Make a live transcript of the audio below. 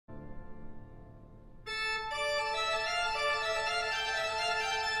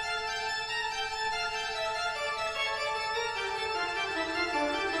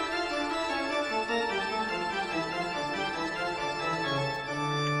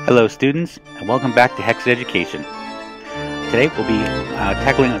Hello students, and welcome back to Hexxit Education. Today we'll be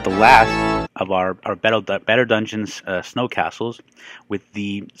tackling the last of our Better Dungeons snow castles with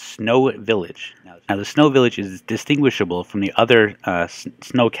the Snow Village. Now the Snow Village is distinguishable from the other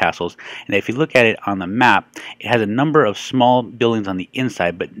snow castles, and if you look at it on the map, it has a number of small buildings on the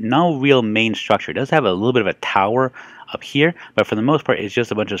inside, but no real main structure. It does have a little bit of a tower up here, but for the most part it's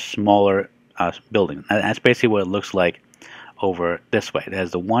just a bunch of smaller buildings. And that's basically what it looks like over this way. It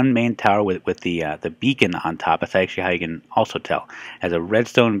has the one main tower with the beacon on top. That's actually how you can also tell. It has a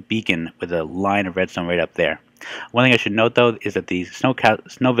redstone beacon with a line of redstone right up there. One thing I should note though is that the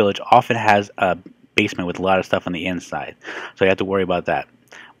Snow Village often has a basement with a lot of stuff on the inside, so you have to worry about that.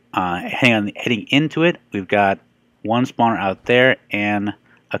 Heading into it, we've got one spawner out there and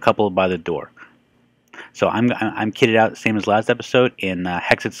a couple by the door. So I'm kitted out same as last episode in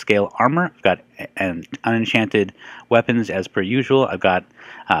Hexxit scale armor. I've got an unenchanted weapons as per usual. I've got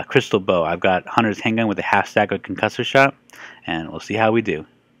crystal bow. I've got hunter's handgun with a half stack of concussor shot, and we'll see how we do.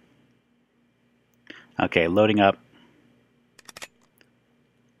 Okay, loading up.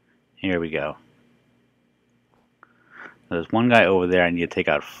 Here we go. There's one guy over there I need to take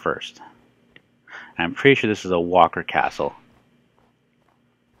out first. I'm pretty sure this is a walker castle.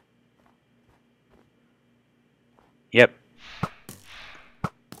 Yep.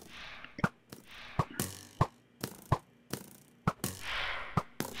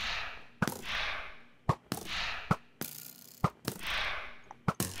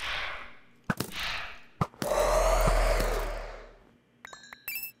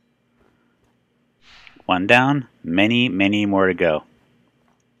 One down, many more to go.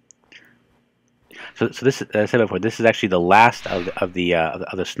 So this, as I said before, this is actually the last of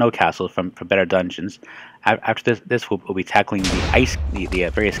the snow castles from Better Dungeons. After this we'll be tackling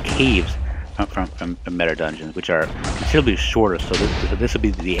the various caves from Better Dungeons, which are considerably shorter. So this will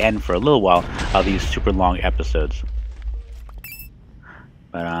be the end for a little while of these super long episodes.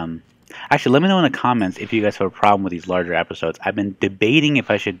 But actually, let me know in the comments if you guys have a problem with these larger episodes. I've been debating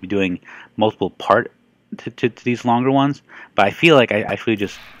if I should be doing multiple part to these longer ones, but I feel like I should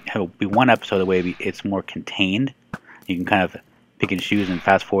just have it be one episode the way it's more contained. You can kind of pick and choose and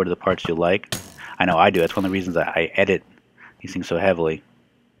fast forward to the parts you like. I know I do. That's one of the reasons that I edit these things so heavily.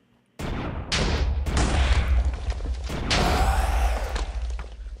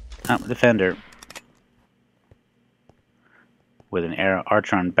 Oh, defender with an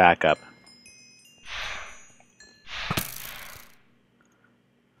archer on backup.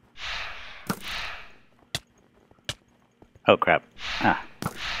 Oh crap. Ah.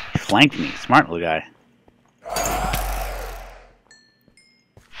 He flanked me. Smart little guy.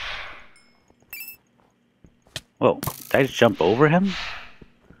 Whoa. Did I just jump over him?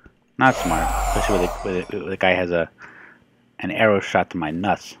 Not smart. Especially when the guy has an arrow shot to my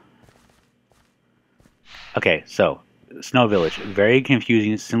nuts. Okay, so Snow Village. Very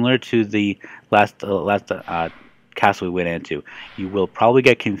confusing. Similar to the last castle we went into. You will probably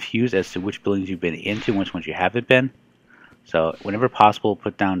get confused as to which buildings you've been into once you haven't been. So, whenever possible,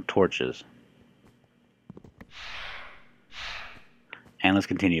 put down torches. And let's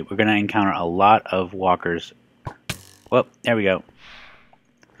continue. We're going to encounter a lot of walkers. Well, there we go.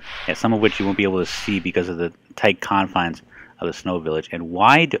 Yeah, some of which you won't be able to see because of the tight confines of the Snow Village. And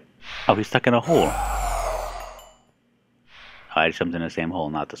why do... Oh, he's stuck in a hole. Oh, I jumped in the same hole.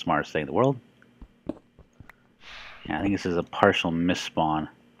 Not the smartest thing in the world. Yeah, I think this is a partial misspawn.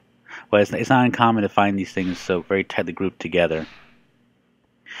 But it's not uncommon to find these things so very tightly grouped together.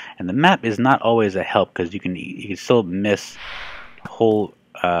 And the map is not always a help because you can still miss whole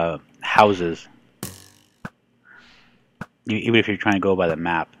houses, even if you're trying to go by the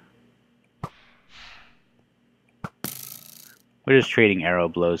map. We're just trading arrow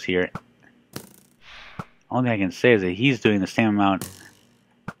blows here. Only thing I can say is that he's doing the same amount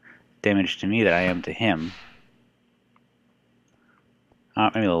damage to me that I am to him.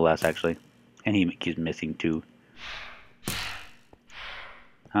 Maybe a little less, actually. And he keeps missing, too.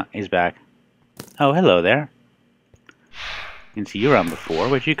 He's back. Oh, hello there. You can see you were on before.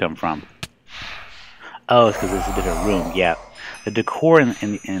 Where'd you come from? Oh, it's because it's a different room. Yeah. The decor in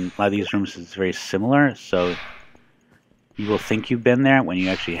a lot of these rooms is very similar, so you will think you've been there when you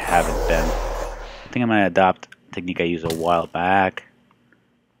actually haven't been. I think I'm going to adopt a technique I used a while back.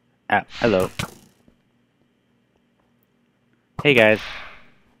 Ah, hello. Hey, guys.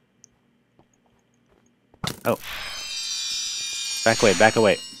 Oh. Back away, back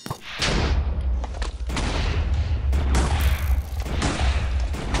away.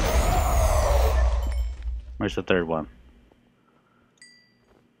 Where's the third one?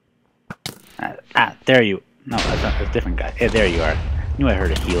 There you... No, that's a different guy. Yeah, there you are. Knew I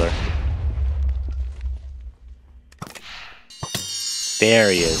heard a healer.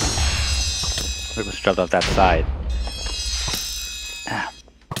 There he is. Let's drop off that side. Ah.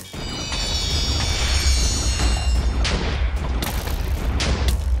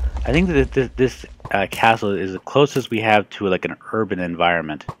 I think that this castle is the closest we have to like an urban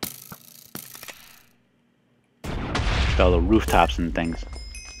environment. Got all the rooftops and things.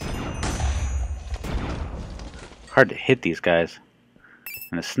 Hard to hit these guys,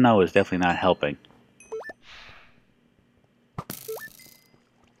 and the snow is definitely not helping.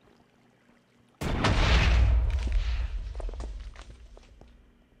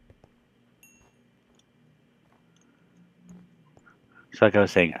 So like I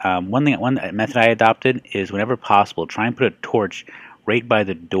was saying, one method I adopted is whenever possible, try and put a torch right by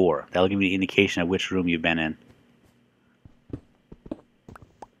the door. That'll give you an indication of which room you've been in.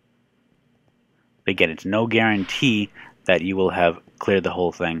 But again, it's no guarantee that you will have cleared the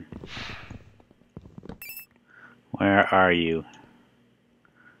whole thing. Where are you?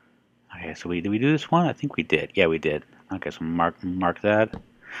 Okay, so did we do this one? I think we did. Yeah, we did. Okay, so mark that.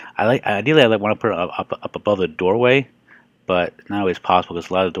 Ideally I want to put it up above the doorway, but not always possible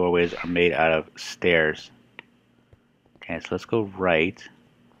because a lot of doorways are made out of stairs. Okay, so let's go right.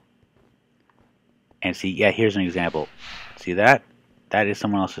 And see, yeah, here's an example. See that? That is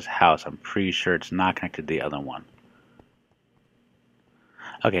someone else's house. I'm pretty sure it's not connected to the other one.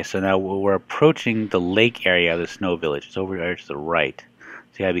 Okay, so now we're approaching the lake area of the snow village. It's over there to the right.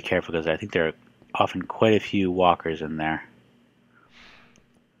 So you gotta be careful because I think there are often quite a few walkers in there.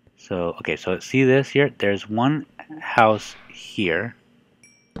 So, okay, so see this here? There's one house here.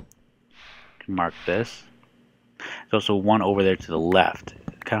 Mark this. There's also one over there to the left.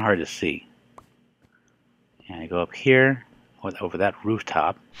 It's kind of hard to see. And I go up here, over that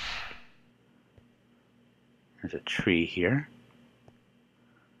rooftop. There's a tree here.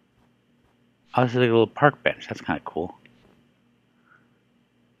 Oh, this is like a little park bench. That's kind of cool.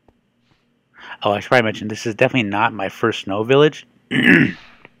 Oh, I should probably mention, this is definitely not my first snow village. In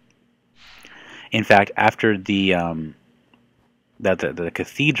fact, after the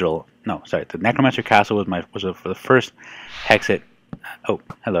cathedral, no, sorry, the Necromancer Castle was the first Hexxit. Oh,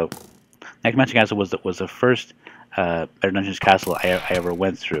 hello. Necromancer Castle was the first Better Dungeons castle I ever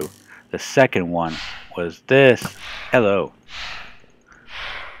went through. The second one was this. Hello.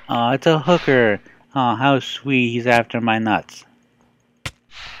 Oh, it's a hooker. Oh, how sweet. He's after my nuts.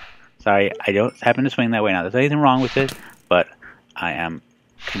 Sorry, I don't happen to swing that way now. There's anything wrong with it, but I am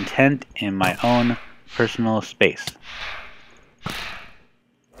content in my own personal space.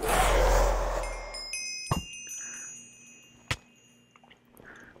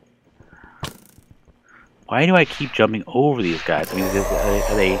 Why do I keep jumping over these guys? I mean,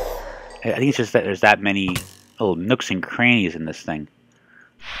 are they? I think it's just that there's that many little nooks and crannies in this thing.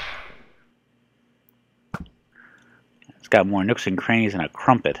 It's got more nooks and crannies than a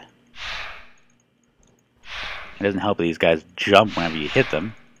crumpet. It doesn't help that these guys jump whenever you hit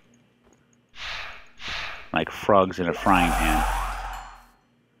them. Like frogs in a frying pan.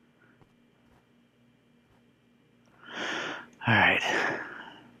 Alright.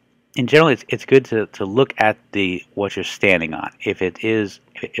 In general, it's good to look at what you're standing on. If it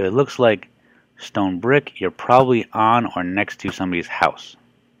looks like stone brick, you're probably on or next to somebody's house.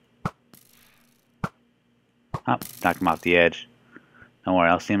 Oh, knocked him off the edge. Don't worry,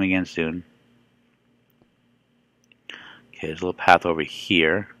 I'll see him again soon. Okay, there's a little path over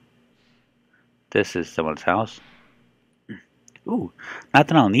here. This is someone's house. Ooh, not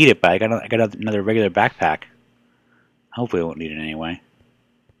that I'll need it, but I got another regular backpack. Hopefully I won't need it anyway.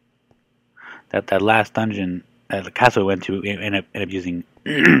 That last dungeon, the castle we went to, we ended up using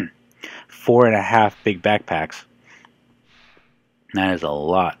 4.5 big backpacks. That is a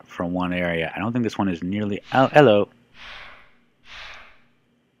lot for one area. I don't think this one is nearly... Oh, hello.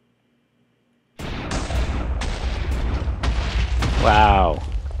 Wow.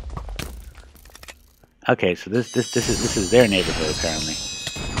 Okay, so this is their neighborhood apparently.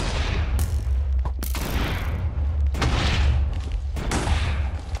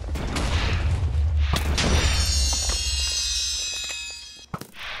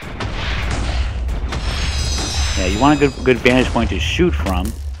 Yeah, you want a good vantage point to shoot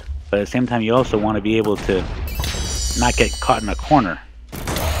from, but at the same time you also want to be able to not get caught in a corner.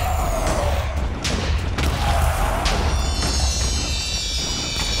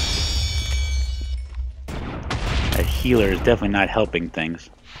 A healer is definitely not helping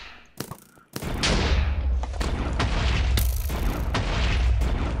things.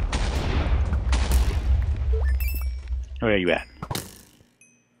 Where are you at?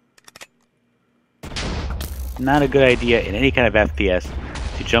 not a good idea in any kind of FPS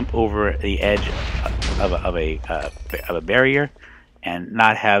to jump over the edge of a barrier and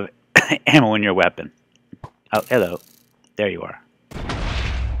not have ammo in your weapon. Oh, hello. There you are.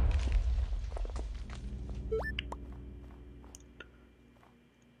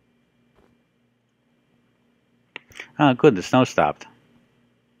 Oh, good. The snow stopped.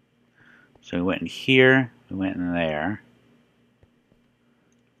 So we went in here. We went in there.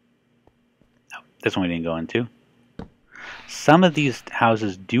 Oh, this one we didn't go into. Some of these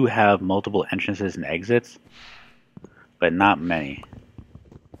houses do have multiple entrances and exits, but not many.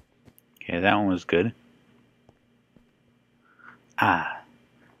 Okay, that one was good. Ah,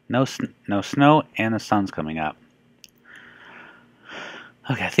 no snow, and the sun's coming up.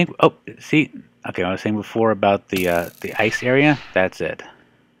 Okay, I think. Oh, see. Okay, I was saying before about the ice area. That's it.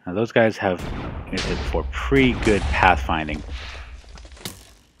 Now those guys have, like I said before, pretty good pathfinding,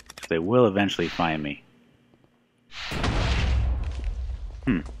 so they will eventually find me.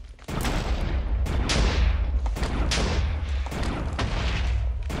 And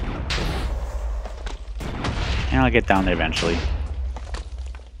I'll get down there eventually.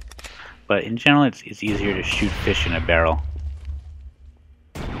 But in general, it's easier to shoot fish in a barrel.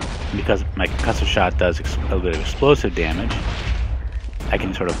 Because my concussive shot does a little bit of explosive damage, I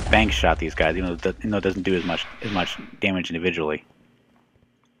can sort of bank shot these guys, even though it doesn't do as much damage individually.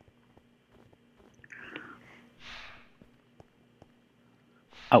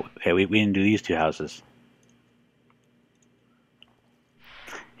 Oh, okay, we didn't do these two houses.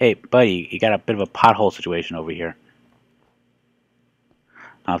 Hey, buddy, you got a bit of a pothole situation over here.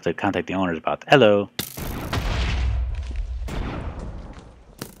 I'll have to contact the owners about that. Hello.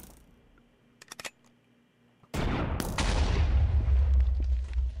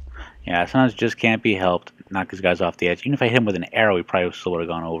 Yeah, sometimes it just can't be helped. Knock these guys off the edge. Even if I hit him with an arrow, he probably still would have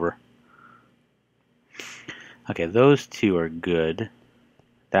gone over. Okay, those two are good.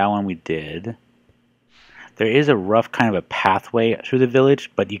 That one we did. There is a rough kind of a pathway through the village,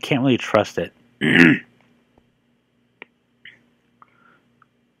 but you can't really trust it. Because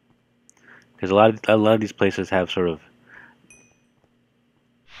a lot of these places have sort of...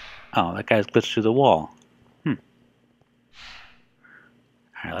 Oh, that guy's glitched through the wall.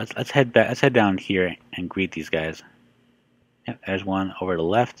 All right, let's head back. Let's head down here and greet these guys. Yep, there's one over to the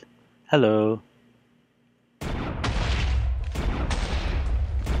left. Hello.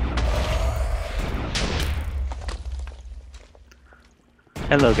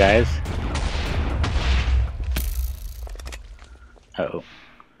 Hello, guys. Uh-oh.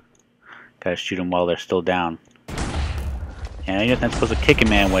 Gotta shoot them while they're still down. And you're not supposed to kick a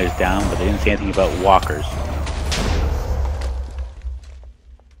man when he's down, but they didn't say anything about walkers.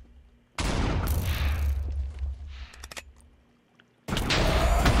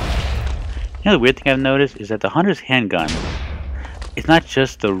 You know, the weird thing I've noticed is that the hunter's handgun, it's not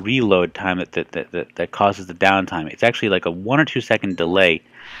just the reload time that causes the downtime. It's actually like a 1 or 2 second delay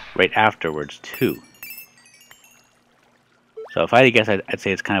right afterwards too. So if I had to guess, I'd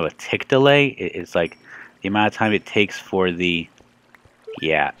say it's kind of a tick delay. It's like the amount of time it takes for the...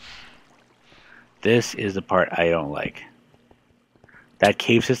 Yeah. This is the part I don't like. That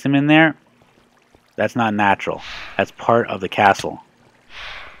cave system in there, that's not natural. That's part of the castle.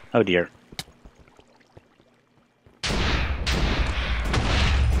 Oh dear.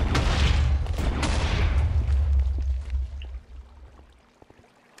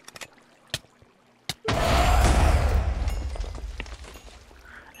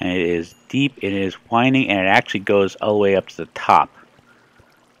 And it is deep, it is winding, and it actually goes all the way up to the top.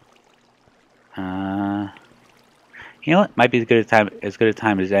 You know what? Might be as good a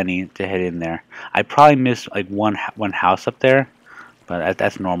time as any to head in there. I probably missed like one house up there, but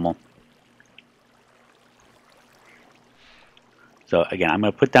that's normal. So again, I'm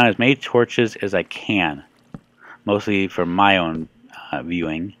going to put down as many torches as I can, mostly for my own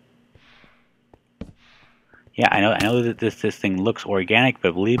viewing. Yeah, I know that this thing looks organic,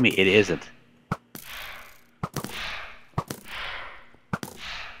 but believe me, it isn't.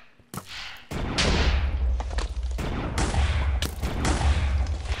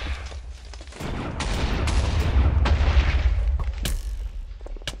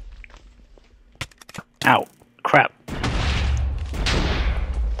 Ow, crap.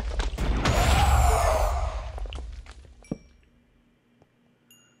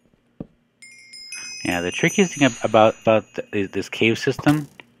 Yeah, the trickiest thing about this cave system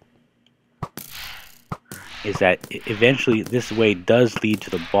is that eventually this way does lead to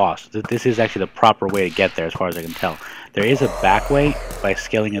the boss. This is actually the proper way to get there, as far as I can tell. There is a back way by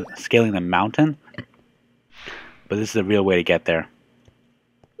scaling the mountain, but this is the real way to get there.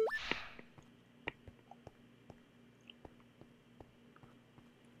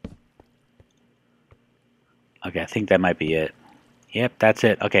 Okay, I think that might be it. Yep, that's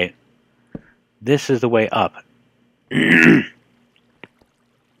it. Okay. This is the way up.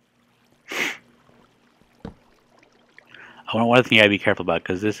 One thing you gotta be careful about,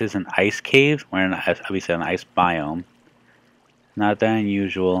 because this is an ice cave. We're in obviously an ice biome. Not that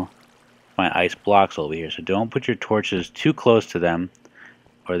unusual. Find ice blocks over here, so don't put your torches too close to them,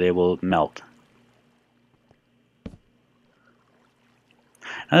 or they will melt.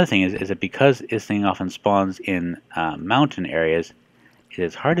 Another thing is that because this thing often spawns in mountain areas, it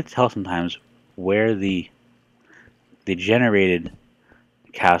is hard to tell sometimes where the generated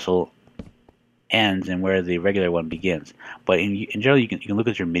castle ends and where the regular one begins. But in general, you can look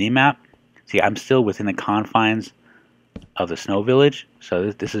at your mini map. See, I'm still within the confines of the snow village,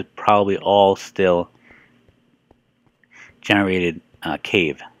 so this is probably all still generated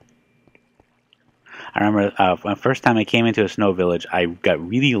cave. I remember the first time I came into a snow village, I got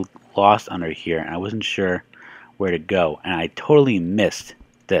really lost under here, and I wasn't sure where to go, and I totally missed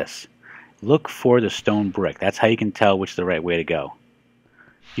this. Look for the stone brick. That's how you can tell which is the right way to go.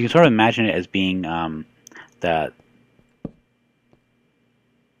 You can sort of imagine it as being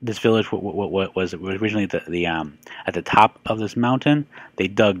this village was originally at the top of this mountain. They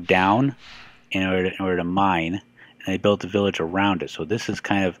dug down in order to mine, and they built the village around it. So this is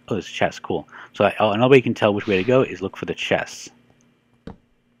kind of, oh, this chest, cool. So another way you can tell which way to go is look for the chests.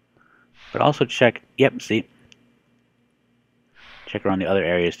 But also check, yep, see, check around the other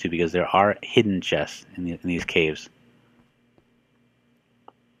areas too, because there are hidden chests in these caves.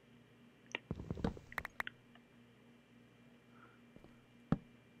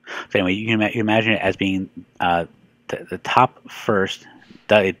 So anyway, you can imagine it as being the top first.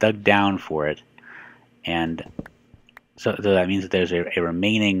 It dug down for it, and so that means that there's a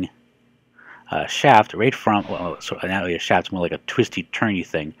remaining shaft right from, well, not really a shaft, it's more like a twisty, turny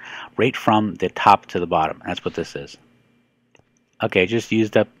thing, right from the top to the bottom. That's what this is. Okay, just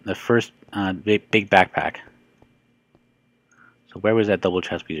used up the first big backpack. So where was that double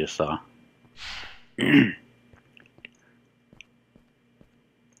chest we just saw?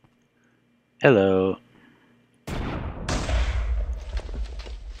 Hello.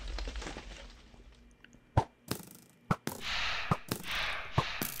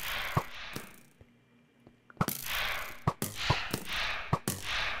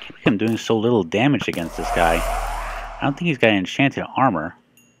 I'm doing so little damage against this guy. I don't think he's got enchanted armor.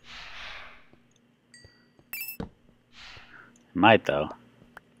 Might though.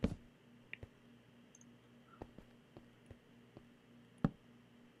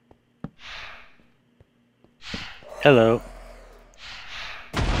 Hello.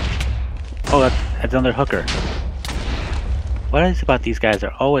 Oh, that's another hooker. What is it about these guys?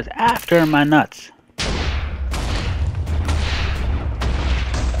 They're always after my nuts.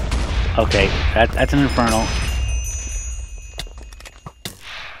 Okay, that's an infernal.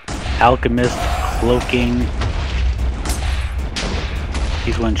 Alchemist, cloaking.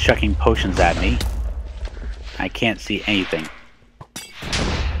 He's one chucking potions at me. I can't see anything.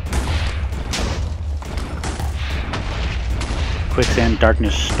 Quicksand,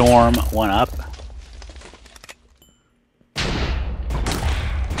 darkness, storm, one up.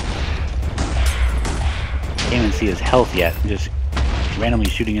 Can't even see his health yet. I'm just randomly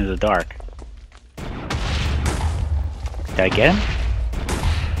shooting into the dark. Did I get him?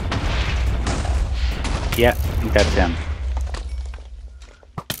 Yeah, I think that's him.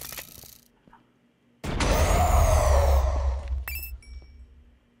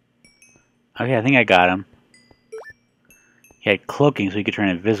 Okay, I think I got him. He had cloaking so he could turn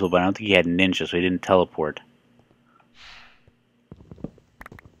invisible, but I don't think he had ninja, so he didn't teleport.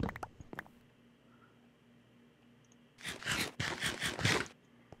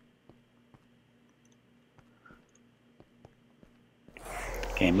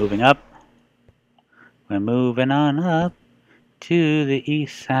 Okay, moving up. We're moving on up to the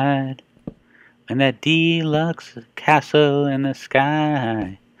east side. In that deluxe castle in the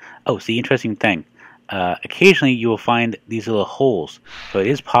sky. Oh, see, interesting thing. Occasionally you will find these little holes, so it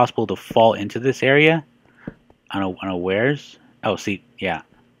is possible to fall into this area unawares. Oh, see, yeah.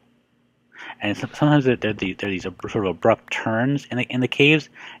 And sometimes there are these sort of abrupt turns in the caves.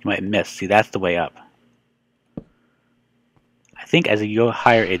 You might miss. See, that's the way up. I think as you go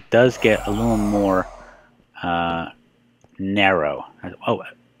higher, it does get a little more narrow. Oh,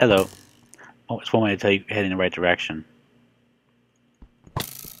 hello. Oh, it's one way to tell you head in the right direction.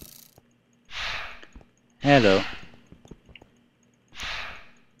 Hello.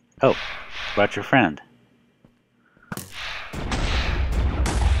 Oh, about your friend.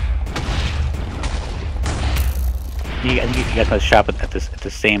 I think you guys must shop at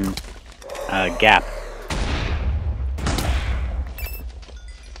the same gap.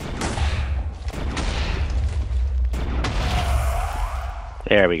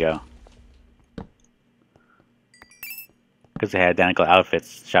 There we go. Because they had identical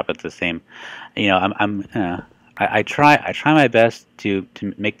outfits, shop at the same. You know, I try my best to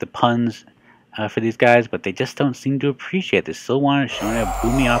make the puns for these guys, but they just don't seem to appreciate this. Still want to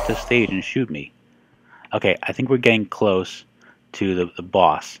boo me off the stage and shoot me. Okay, I think we're getting close to the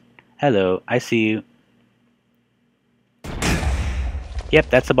boss. Hello, I see you. Yep,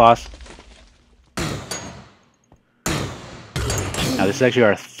 that's the boss. Now this is actually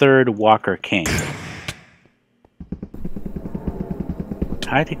our third Walker King.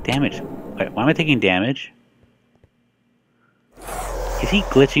 How did I take damage? Wait, why am I taking damage? Is he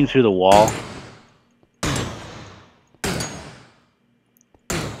glitching through the wall?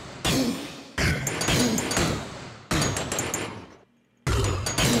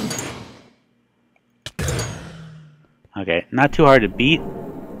 Okay, not too hard to beat,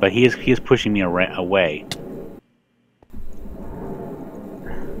 but he is pushing me away.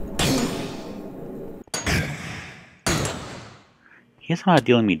 He's somehow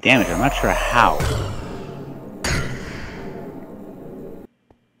dealing me damage. I'm not sure how.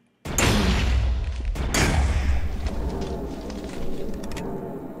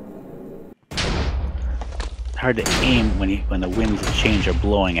 It's hard to aim when the winds of change are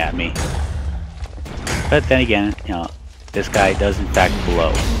blowing at me. But then again, you know, this guy does in fact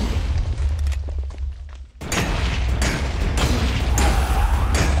blow.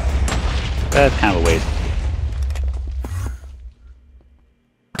 That's kind of a waste.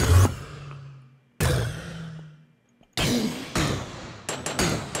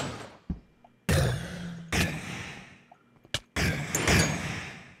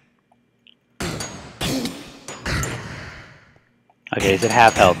 Okay, he's at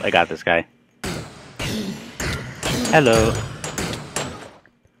half health. I got this guy. Hello.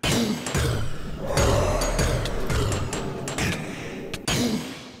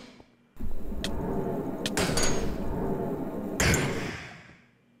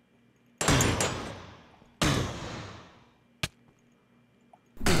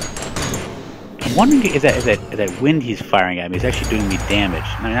 I'm wondering if that wind he's firing at me is actually doing me damage.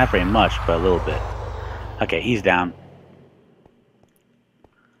 I mean, not very much, but a little bit. Okay, he's down.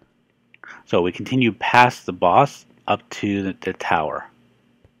 So we continue past the boss up to the tower.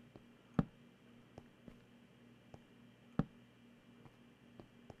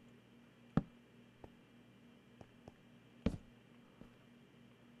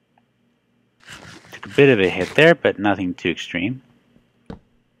 Took a bit of a hit there, but nothing too extreme.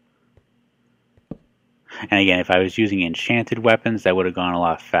 And again, if I was using enchanted weapons, that would have gone a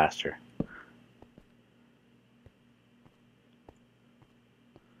lot faster.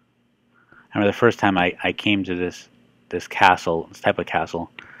 I remember the first time I came to this castle, this type of castle,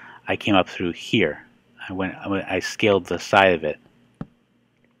 I came up through here. I scaled the side of it.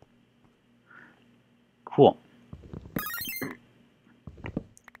 Cool.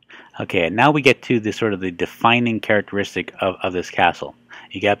 Okay, now we get to the sort of the defining characteristic of this castle.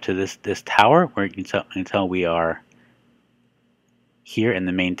 You get up to this tower where you can tell we are here in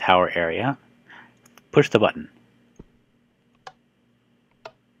the main tower area. Push the button.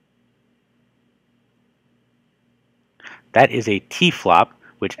 That is a T-flop,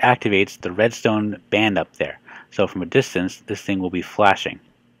 which activates the redstone band up there. So from a distance, this thing will be flashing.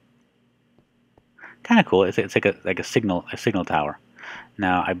 Kind of cool. It's like a signal tower.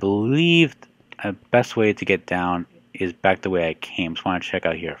 Now, I believe the best way to get down is back the way I came. So I want to check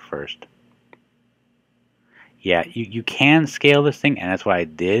out here first. Yeah, you can scale this thing, and that's what I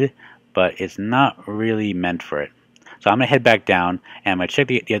did, but it's not really meant for it. So I'm gonna head back down, and I'm gonna check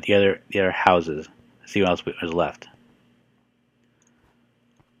the other houses, see what else was left.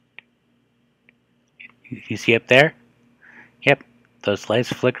 You see up there? Yep, those lights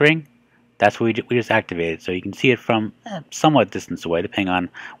flickering. That's what we just activated. So you can see it from somewhat distance away, depending on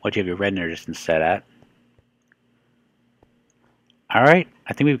what you have your render distance set at. Alright,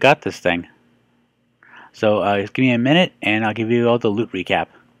 I think we've got this thing. So just give me a minute and I'll give you all the loot recap.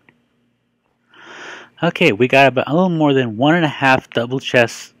 Okay, we got about a little more than 1.5 double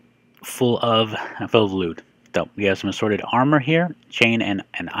chests full of loot. So we have some assorted armor here, chain and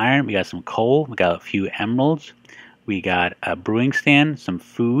iron. We got some coal. We got a few emeralds. We got a brewing stand, some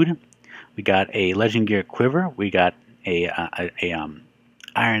food. We got a legend gear quiver. We got a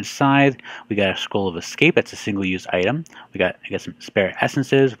iron scythe. We got a scroll of escape. That's a single-use item. I got some spare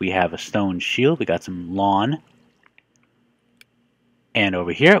essences. We have a stone shield. We got some lawn. And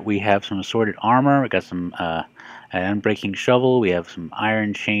over here we have some assorted armor. We got some an unbreaking shovel. We have some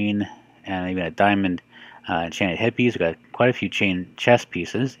iron chain and even a diamond enchanted headpiece. We got quite a few chain chest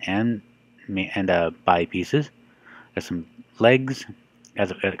pieces and body pieces. Got some legs,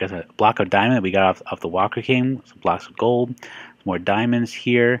 has a block of diamond that we got off the Walker King. Some blocks of gold, some more diamonds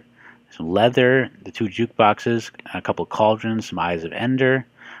here, some leather, the 2 jukeboxes, a couple of cauldrons, some eyes of Ender,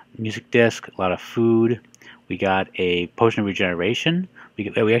 music disc, a lot of food. We got a potion of regeneration.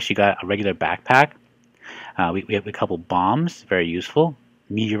 We actually got a regular backpack. We have a couple bombs, very useful.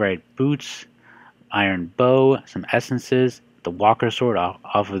 Meteorite boots, iron bow, some essences, the Walker sword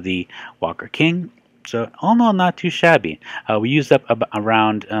off of the Walker King. So all in all, not too shabby. We used up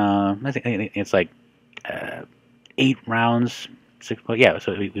around I think it's like 8 rounds. 6, yeah,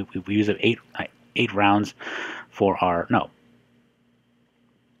 so we used up 8 rounds for our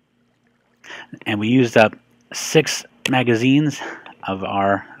and we used up 6 magazines of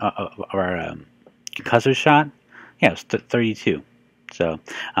our concussive shot. Yeah, it was 32. So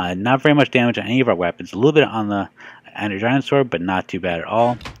not very much damage on any of our weapons. A little bit on the Ender Giant Sword, but not too bad at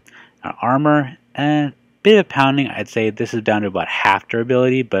all. Our armor and bit of pounding. I'd say this is down to about half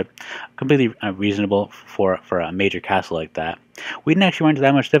durability, but completely reasonable for a major castle like that. We didn't actually run into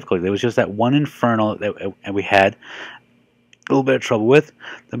that much difficulty. There was just that one infernal that we had a little bit of trouble with.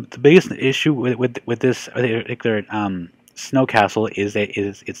 The biggest issue with this particular snow castle is that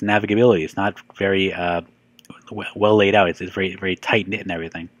its navigability. It's not very well laid out. It's very tight knit and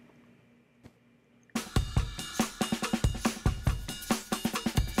everything.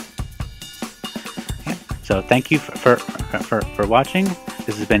 So thank you for watching.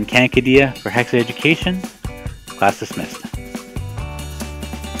 This has been Kanakadia for Hexxit Education. Class dismissed.